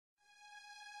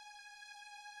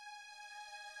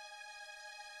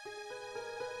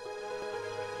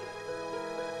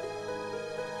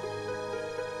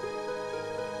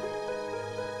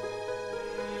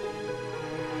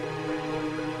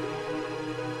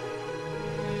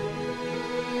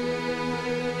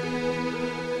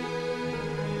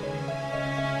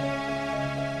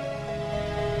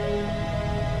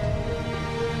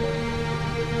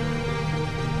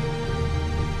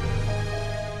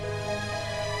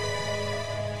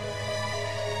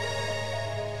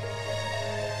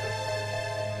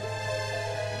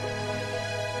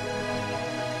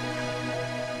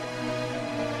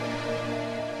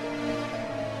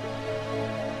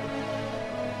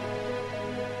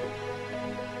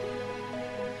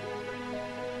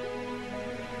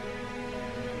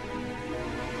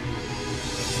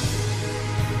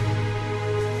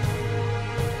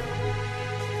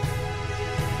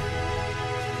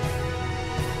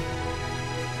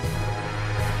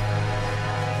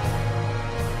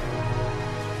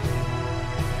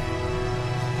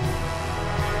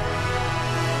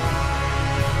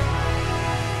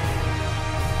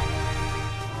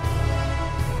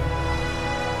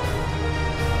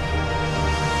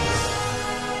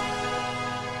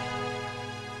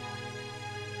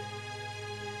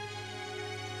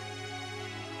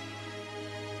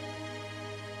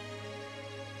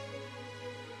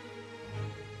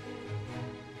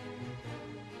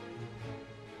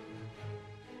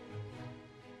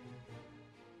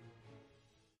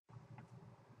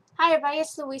Hi everybody,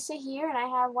 it's Louisa here, and I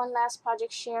have one last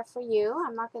project share for you.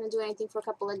 I'm not going to do anything for a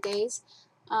couple of days,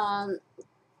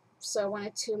 so I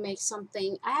wanted to make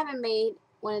something. I haven't made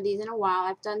one of these in a while.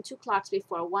 I've done two clocks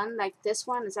before. One like this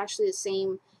one is actually the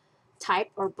same type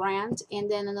or brand,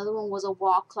 and then another one was a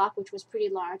wall clock, which was pretty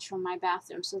large from my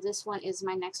bathroom. So this one is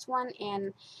my next one,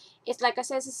 and it's like I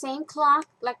said, it's the same clock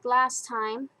like last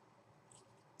time.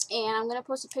 And I'm going to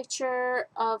post a picture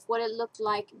of what it looked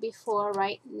like before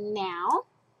right now.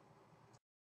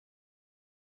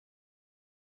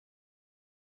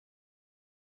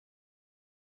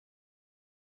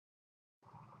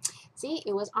 See,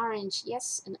 it was orange.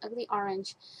 Yes, an ugly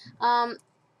orange. And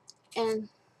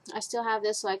I still have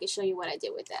this so I can show you what I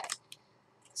did with that.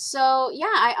 So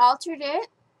yeah, I altered it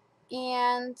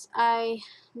and I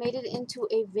made it into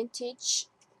a vintage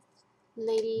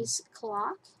ladies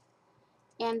clock.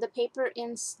 And the paper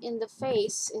in the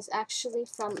face is actually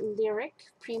from Lyric,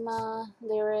 Prima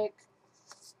Lyric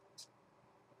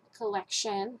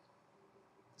collection.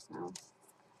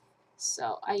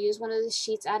 So I used one of the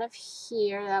sheets out of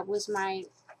here. That was my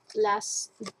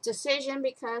last decision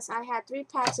because I had 3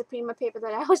 packs of Prima paper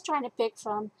that I was trying to pick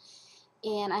from,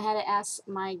 and I had to ask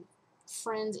my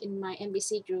friends in my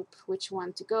NBC group which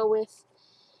one to go with,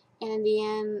 and in the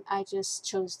end I just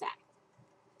chose that.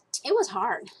 It was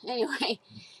hard anyway,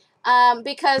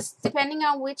 because depending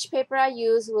on which paper I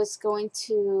used it was going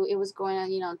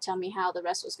to tell me how the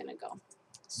rest was going to go.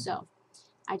 So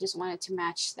I just wanted to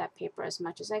match that paper as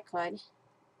much as I could.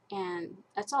 And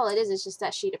that's all it is. It's just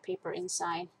that sheet of paper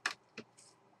inside.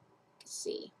 Let's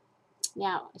see.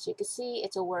 Now, as you can see,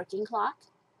 it's a working clock.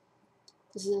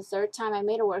 This is the third time I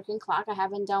made a working clock. I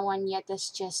haven't done one yet that's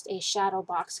just a shadow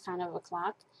box kind of a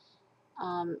clock.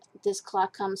 This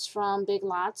clock comes from Big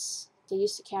Lots. They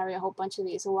used to carry a whole bunch of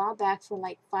these a while back for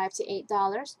like $5 to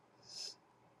 $8.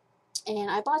 And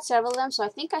I bought several of them, so I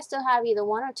think I still have either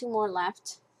 1 or 2 more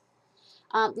left.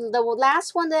 The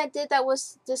last one that I did that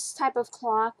was this type of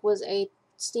clock was a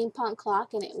steampunk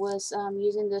clock, and it was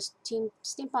using this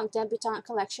steampunk debutante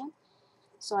collection.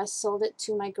 So I sold it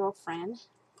to my girlfriend,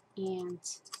 and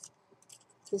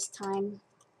this time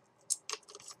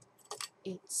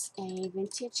it's a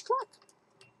vintage clock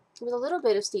with a little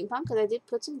bit of steampunk because I did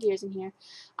put some gears in here.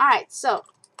 Alright, so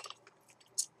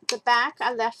the back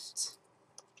I left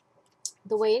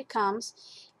the way it comes.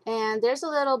 And there's a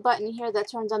little button here that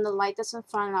turns on the light that's in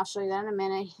front, and I'll show you that in a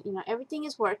minute. You know, everything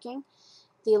is working.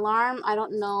 The alarm, I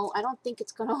don't know. I don't think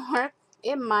it's going to work.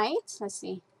 It might. Let's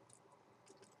see.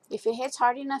 If it hits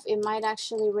hard enough, it might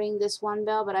actually ring this one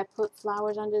bell, but I put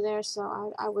flowers under there,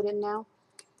 so I wouldn't know.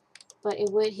 But it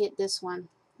would hit this one.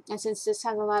 And since this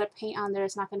has a lot of paint on there,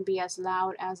 it's not going to be as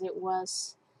loud as it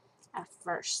was at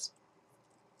first.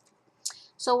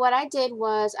 So what I did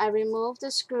was I removed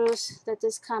the screws that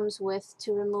this comes with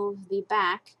to remove the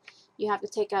back. You have to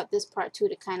take out this part too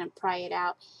to kind of pry it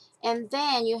out. And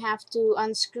then you have to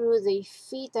unscrew the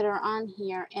feet that are on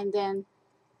here, and then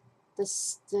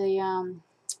the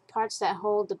parts that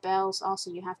hold the bells also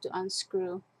you have to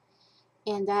unscrew.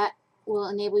 And that will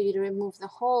enable you to remove the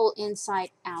whole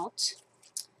inside out,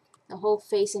 the whole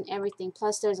face and everything.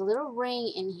 Plus there's a little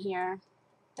ring in here,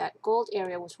 that gold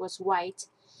area which was white.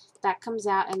 That comes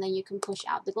out, and then you can push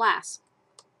out the glass.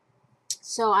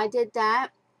 So I did that,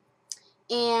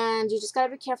 and you just got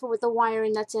to be careful with the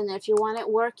wiring that's in there. If you want it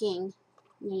working,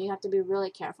 you have to be really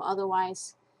careful.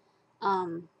 Otherwise,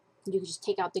 you can just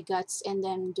take out the guts and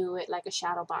then do it like a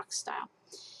shadow box style.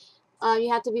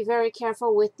 You have to be very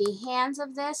careful with the hands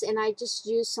of this, and I just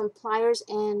used some pliers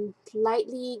and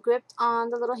lightly gripped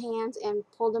on the little hands and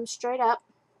pulled them straight up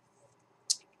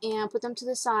and put them to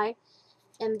the side.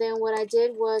 And then what I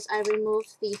did was I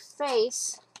removed the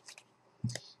face,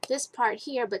 this part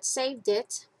here, but saved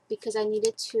it because I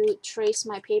needed to trace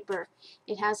my paper.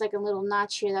 It has like a little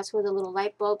notch here. That's where the little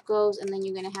light bulb goes, and then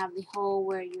you're going to have the hole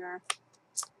where your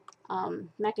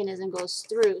mechanism goes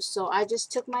through. So I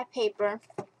just took my paper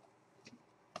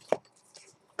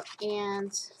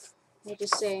and we'll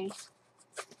just say,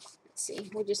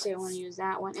 we'll just say I want to use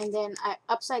that one. And then I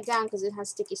upside down because it has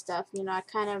sticky stuff. You know, I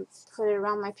kind of put it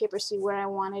around my paper, see where I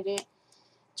wanted it.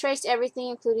 Traced everything,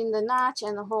 including the notch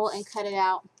and the hole, and cut it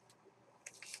out.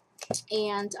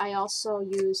 And I also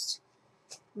used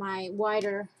my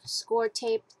wider score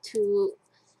tape to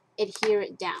adhere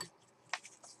it down.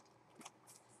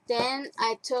 Then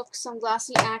I took some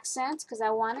glossy accents because I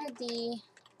wanted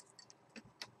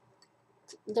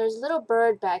there's a little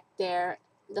bird back there,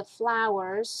 the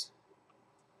flowers,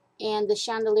 and the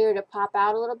chandelier to pop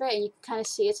out a little bit, and you can kind of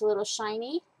see it's a little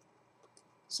shiny.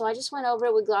 So I just went over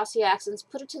it with glossy accents,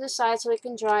 put it to the side so it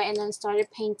can dry, and then started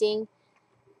painting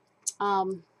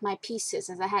my pieces,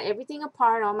 as I had everything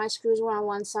apart. All my screws were on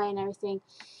one side and everything.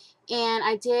 And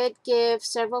I did give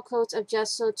several coats of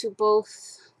gesso to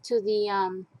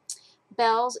the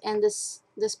bells and this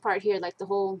part here, like the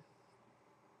whole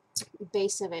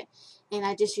base of it. And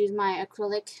I just used my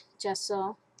acrylic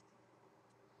gesso,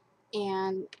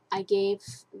 and I gave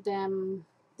them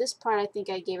this part. I think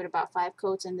I gave it about 5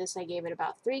 coats, and this I gave it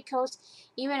about 3 coats,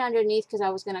 even underneath, because I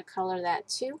was going to color that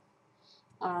too,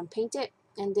 paint it.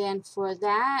 And then for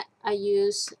that, I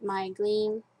used my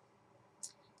Gleams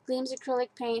acrylic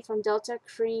paint from Delta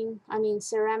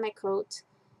Ceramic Coat.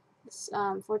 It's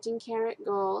 14 karat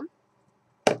gold.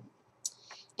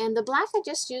 And the black, I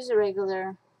just used a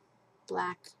regular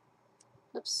black,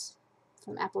 oops,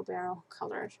 from Apple Barrel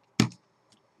Color,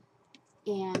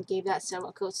 and gave that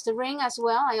several coats. The ring as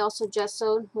well, I also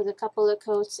gessoed with a couple of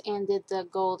coats and did the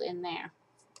gold in there.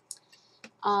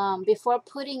 Before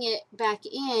putting it back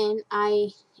in, I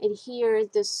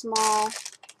adhered the small,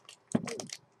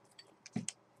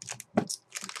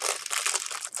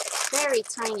 very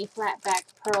tiny flat back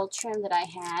pearl trim that I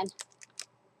had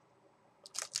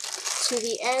to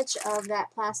the edge of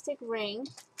that plastic ring,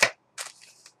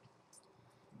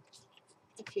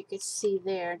 if you could see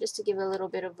there, just to give it a little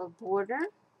bit of a border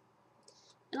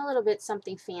and a little bit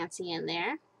something fancy in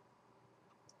there.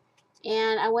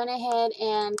 And I went ahead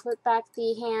and put back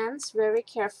the hands very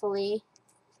carefully,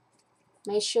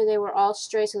 made sure they were all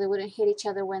straight so they wouldn't hit each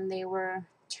other when they were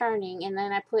turning. And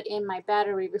then I put in my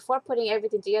battery. Before putting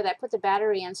everything together, I put the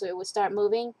battery in so it would start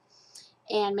moving,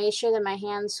 and made sure that my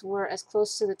hands were as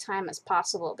close to the time as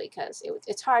possible, because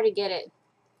it's hard to get it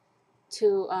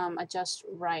to adjust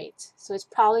right. So it's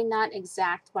probably not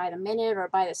exact by the minute or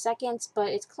by the seconds, but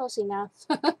it's close enough.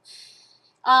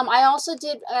 I also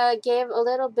did give a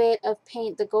little bit of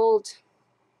paint, the gold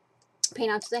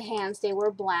paint, onto the hands. They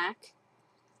were black.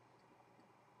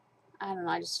 I don't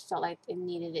know, I just felt like it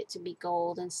needed it to be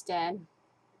gold instead.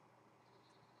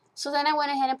 So then I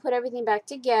went ahead and put everything back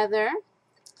together,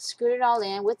 screwed it all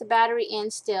in with the battery in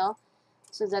still,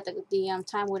 so that the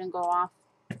time wouldn't go off.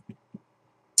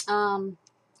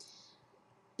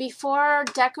 Before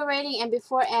decorating and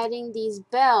before adding these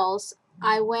bells,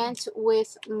 I went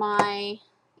with my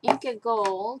Inca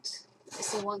Gold. Let's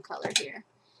see, one color here.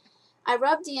 I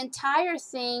rubbed the entire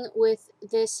thing with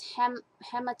this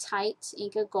hematite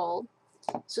Inca Gold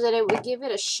so that it would give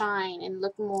it a shine and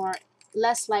look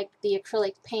less like the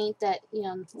acrylic paint that, you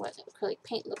know, what acrylic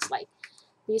paint looks like.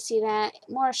 You see that?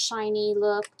 More shiny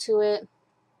look to it.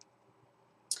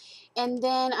 And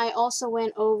then I also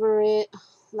went over it,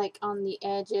 like on the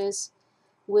edges,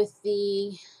 with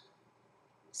the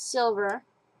silver,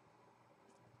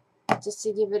 just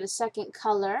to give it a second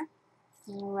color,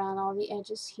 and around all the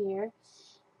edges here.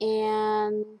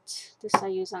 And this I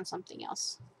use on something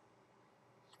else.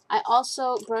 I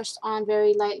also brushed on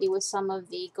very lightly with some of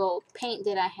the gold paint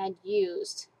that I had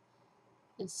used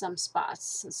in some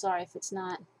spots. I'm sorry if it's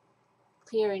not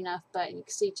clear enough, but you can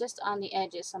see just on the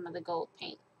edges some of the gold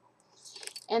paint.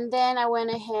 And then I went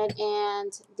ahead,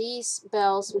 and these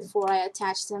bells, before I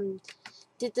attached them,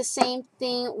 did the same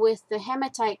thing with the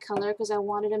hematite color, because I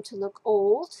wanted them to look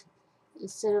old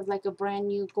instead of like a brand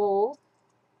new gold.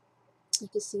 You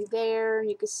can see there,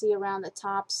 you can see around the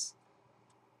tops.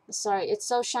 Sorry, it's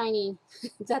so shiny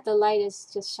that the light is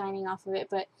just shining off of it,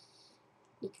 but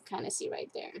you can kind of see right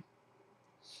there.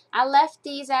 I left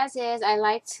these as is. I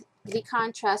liked the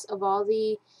contrast of all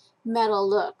the metal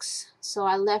looks, so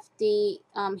I left the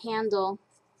handle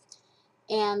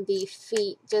and the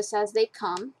feet just as they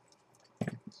come.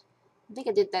 I think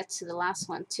I did that to the last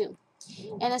one too.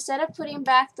 And instead of putting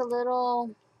back the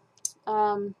little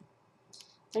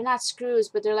they're not screws,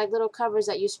 but they're like little covers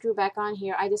that you screw back on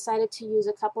here, I decided to use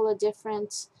a couple of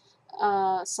different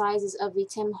sizes of the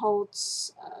Tim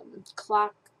Holtz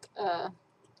clock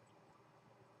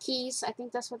keys. I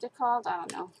think that's what they're called. I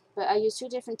don't know. But I used 2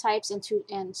 different types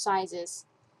and sizes.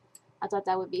 I thought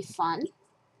that would be fun.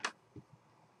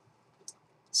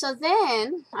 So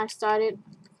then I started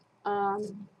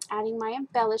adding my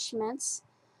embellishments.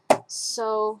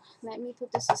 So let me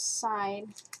put this aside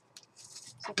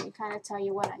so I can kind of tell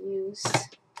you what I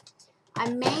used. I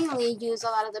mainly use a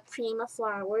lot of the Prima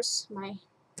flowers, my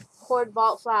cord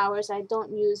vault flowers. I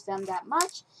don't use them that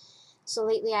much, so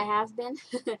lately I have been.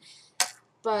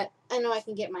 But I know I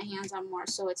can get my hands on more,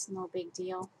 so it's no big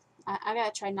deal. I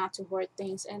gotta try not to hoard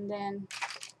things. And then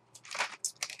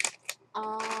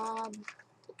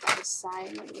put that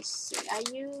aside. Let me see. I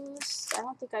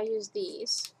don't think I used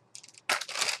these.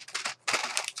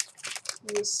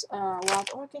 Use Wild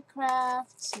Orchid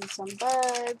Crafts and some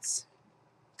buds.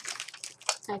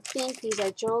 I think these are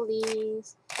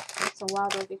Jolie's. So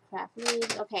Wild Orchid Craft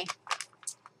leaves. Okay.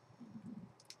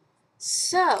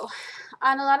 So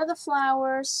on a lot of the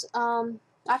flowers,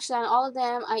 actually on all of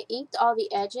them, I inked all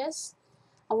the edges.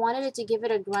 I wanted it to give it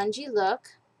a grungy look.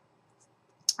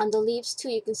 On the leaves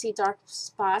too, you can see dark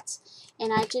spots,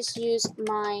 and I just used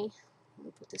my, let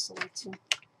me put this away too,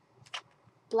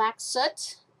 black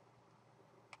soot.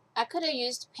 I could have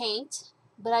used paint,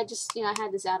 but I just, I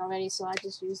had this out already, so I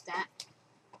just used that.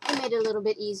 It made it a little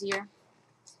bit easier.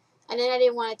 And then I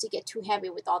didn't want it to get too heavy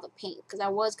with all the paint, because I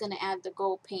was going to add the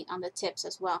gold paint on the tips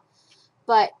as well.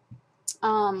 But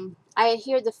I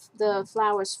adhered the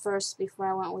flowers first before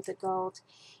I went with the gold.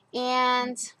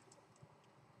 And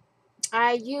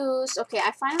I used, okay,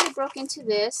 I finally broke into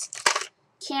this.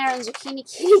 Karen Zucchini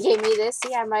Kitty gave me this.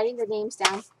 See, I'm writing the names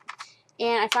down.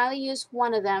 And I finally used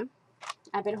one of them.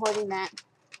 I've been holding that.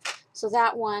 So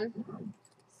that one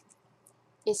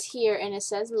is here, and it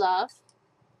says love.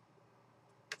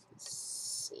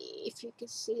 Let's see if you can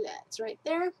see that. It's right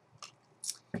there.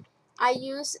 I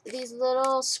use these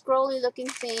little scrolly looking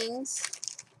things.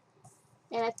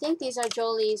 And I think these are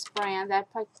Jolie's brand. I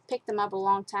picked them up a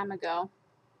long time ago.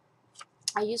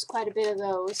 I use quite a bit of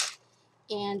those,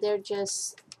 and they're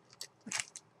just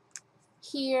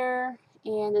here,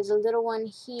 and there's a little one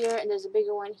here, and there's a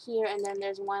bigger one here, and then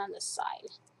there's one on the side.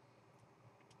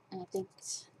 And I think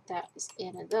that is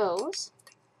it of those.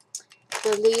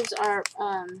 The leaves are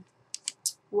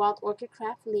Wild Orchid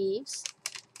Craft leaves.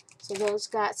 So those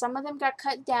some of them got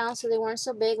cut down so they weren't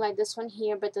so big like this one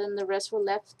here, but then the rest were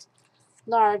left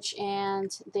large,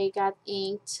 and they got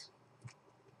inked.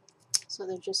 So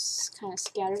they're just kind of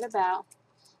scattered about.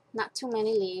 Not too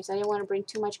many leaves. I didn't want to bring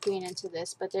too much green into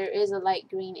this, but there is a light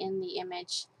green in the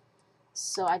image.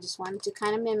 So I just wanted to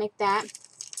kind of mimic that.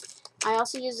 I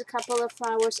also used a couple of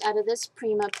flowers out of this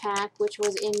Prima pack, which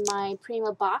was in my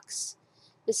Prima box.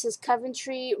 This is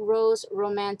Coventry Rose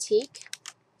Romantique.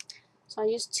 So I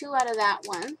used 2 out of that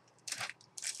one.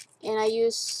 And I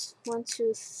used 1,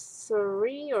 2,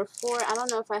 3, or 4. I don't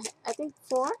know if I think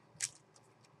 4.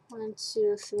 1,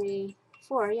 2, 3,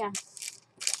 4, yeah.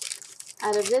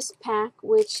 Out of this pack,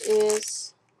 which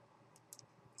is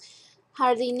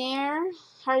Jardinere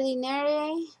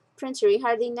Princery.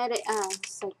 Jardinere,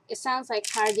 it sounds like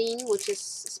jardin, which is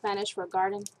Spanish for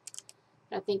garden.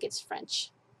 I think it's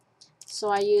French. So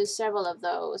I used several of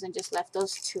those and just left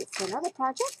those 2 for another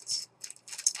project.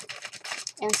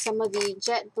 And some of the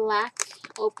jet black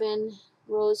open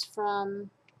rose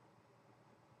from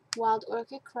Wild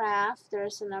Orchid Craft.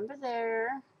 There's a number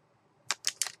there.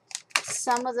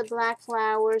 Some of the black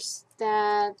flowers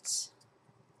that,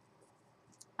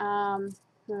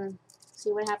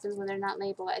 see what happens when they're not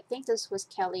labeled. I think this was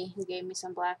Kelly who gave me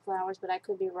some black flowers, but I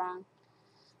could be wrong.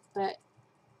 But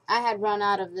I had run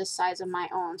out of this size of my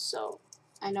own, so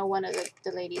I know one of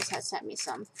the ladies had sent me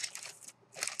some.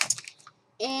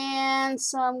 And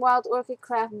some Wild Orchid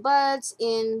Craft buds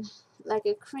in like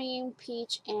a cream,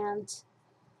 peach, and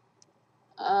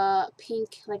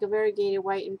pink, like a variegated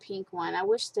white and pink one. I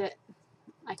wish that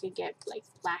I could get like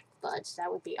black buds.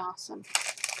 That would be awesome.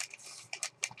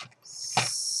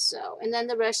 So, and then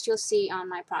the rest you'll see on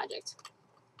my project.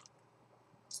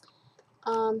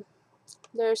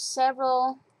 There's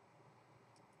several.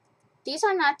 These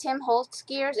are not Tim Holtz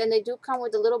gears, and they do come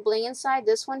with a little bling inside.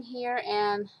 This one here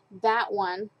and that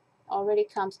one already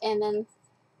comes, and then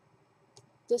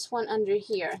this one under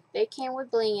here. They came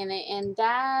with bling in it, and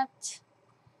that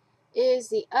is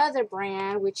the other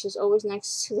brand, which is always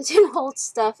next to the Tim Holtz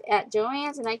stuff at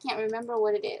Joann's, and I can't remember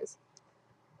what it is.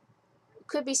 It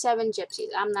could be Seven Gypsies,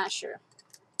 I'm not sure.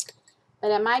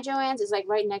 But at my Joann's, it's like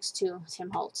right next to Tim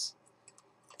Holtz.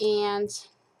 And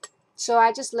so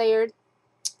I just layered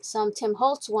some Tim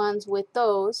Holtz ones with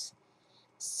those.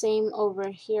 Same over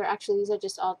here. Actually, these are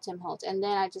just all Tim Holtz. And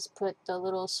then I just put the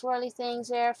little swirly things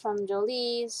there from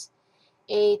Jolie's.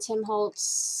 A Tim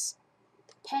Holtz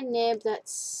pen nib that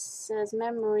says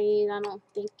memories. I don't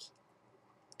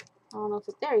know if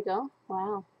it, there you go.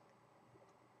 Wow.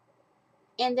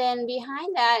 And then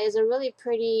behind that is a really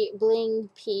pretty bling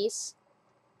piece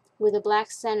with a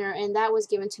black center, and that was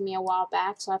given to me a while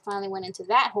back, so I finally went into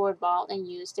that hoard vault and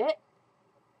used it.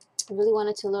 I really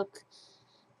wanted to look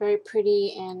very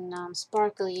pretty and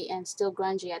sparkly and still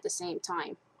grungy at the same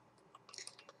time.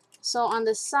 So on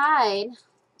the side,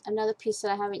 another piece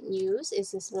that I haven't used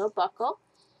is this little buckle.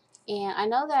 And I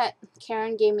know that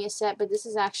Karen gave me a set, but this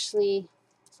is actually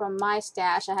from my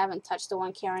stash. I haven't touched the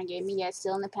one Karen gave me yet,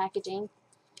 still in the packaging.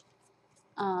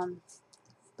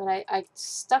 But I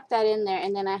stuck that in there,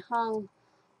 and then I hung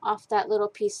off that little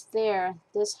piece there,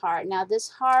 this heart. Now this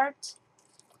heart,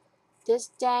 this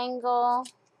dangle,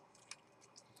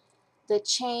 the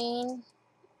chain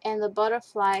and the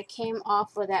butterfly came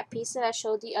off of that piece that I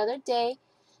showed the other day.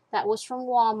 That was from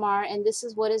Walmart, and this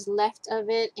is what is left of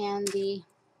it. And the,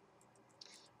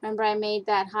 remember I made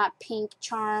that hot pink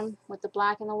charm with the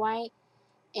black and the white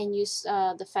and used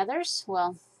the feathers?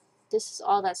 Well, this is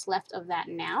all that's left of that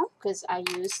now, because I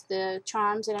used the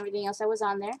charms and everything else that was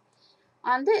on there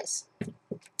on this.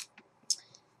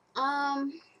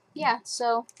 Yeah,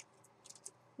 so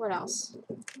what else?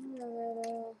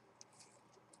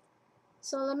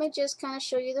 So let me just kind of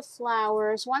show you the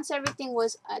flowers. Once everything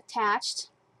was attached,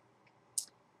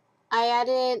 I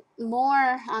added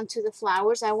more onto the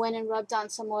flowers. I went and rubbed on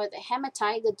some more of the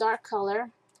hematite, the dark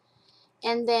color,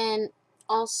 and then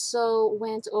also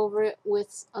went over it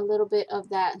with a little bit of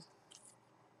that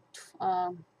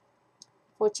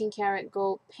 14 karat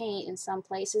gold paint. In some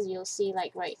places you'll see,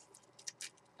 like right,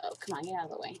 oh come on, get out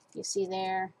of the way, you see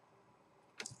there,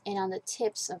 and on the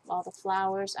tips of all the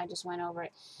flowers I just went over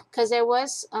it, because there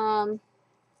was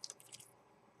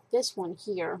this one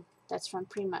here that's from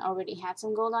Prima already had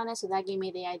some gold on it, so that gave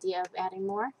me the idea of adding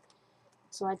more.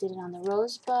 So I did it on the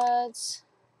rosebuds.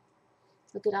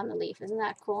 Look it on the leaf. Isn't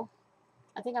that cool?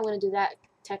 I think I'm going to do that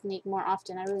technique more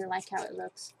often. I really like how it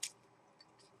looks.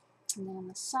 And then on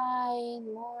the side,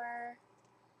 more.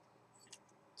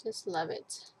 Just love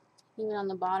it. Even on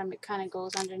the bottom, it kind of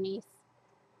goes underneath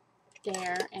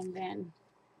there and then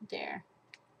there.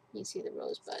 You see the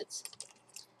rosebuds.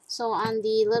 So on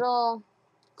the little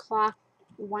clock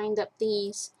wind up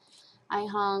these, I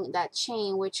hung that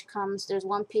chain, which comes, there's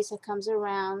one piece that comes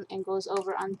around and goes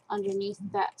over underneath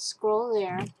that scroll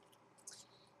there.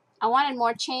 I wanted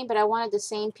more chain, but I wanted the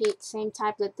same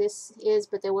type that this is,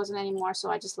 but there wasn't any more, so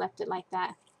I just left it like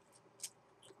that.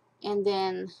 And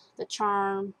then the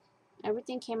charm,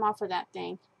 everything came off of that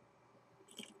thing,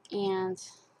 and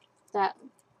that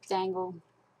dangle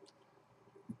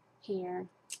here,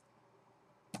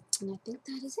 and I think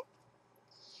that is it.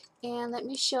 And let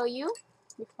me show you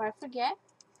before I forget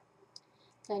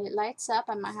that it lights up.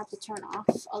 I might have to turn off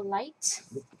a light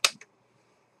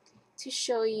to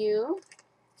show you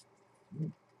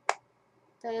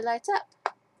that it lights up.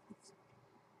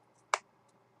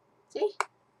 See?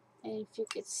 And if you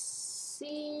could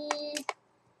see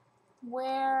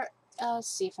where,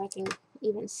 see if I can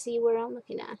even see where I'm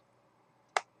looking at.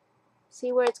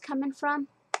 See where it's coming from?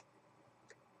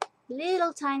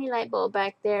 Little tiny light bulb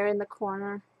back there in the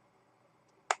corner.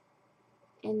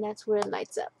 And that's where it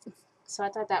lights up. So I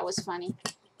thought that was funny.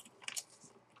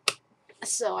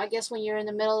 So I guess when you're in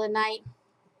the middle of the night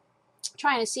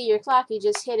trying to see your clock, you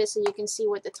just hit it so you can see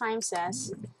what the time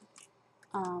says.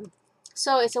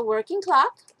 So it's a working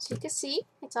clock, so you can see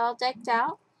it's all decked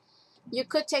out. You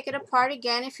could take it apart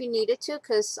again if you needed to,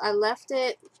 because I left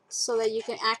it so that you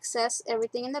can access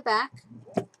everything in the back.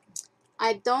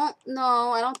 I don't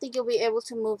know, I don't think you'll be able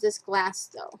to move this glass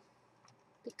though,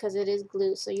 because it is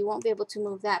glued, so you won't be able to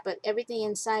move that, but everything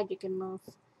inside you can move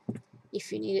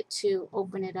if you needed to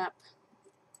open it up.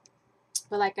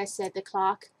 But like I said, the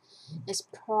clock is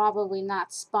probably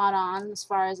not spot on as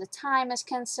far as the time is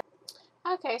concerned.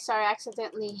 Okay, sorry, I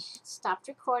accidentally stopped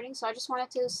recording, so I just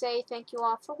wanted to say thank you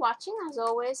all for watching. As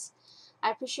always, I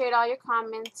appreciate all your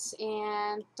comments,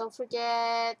 and don't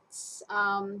forget,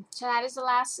 tonight is the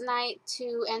last night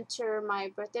to enter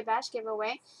my birthday bash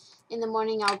giveaway. In the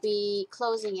morning I'll be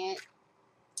closing it,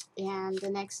 and the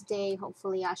next day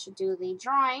hopefully I should do the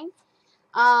drawing.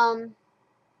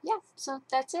 Yeah, so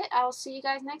that's it. I'll see you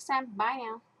guys next time. Bye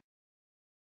now.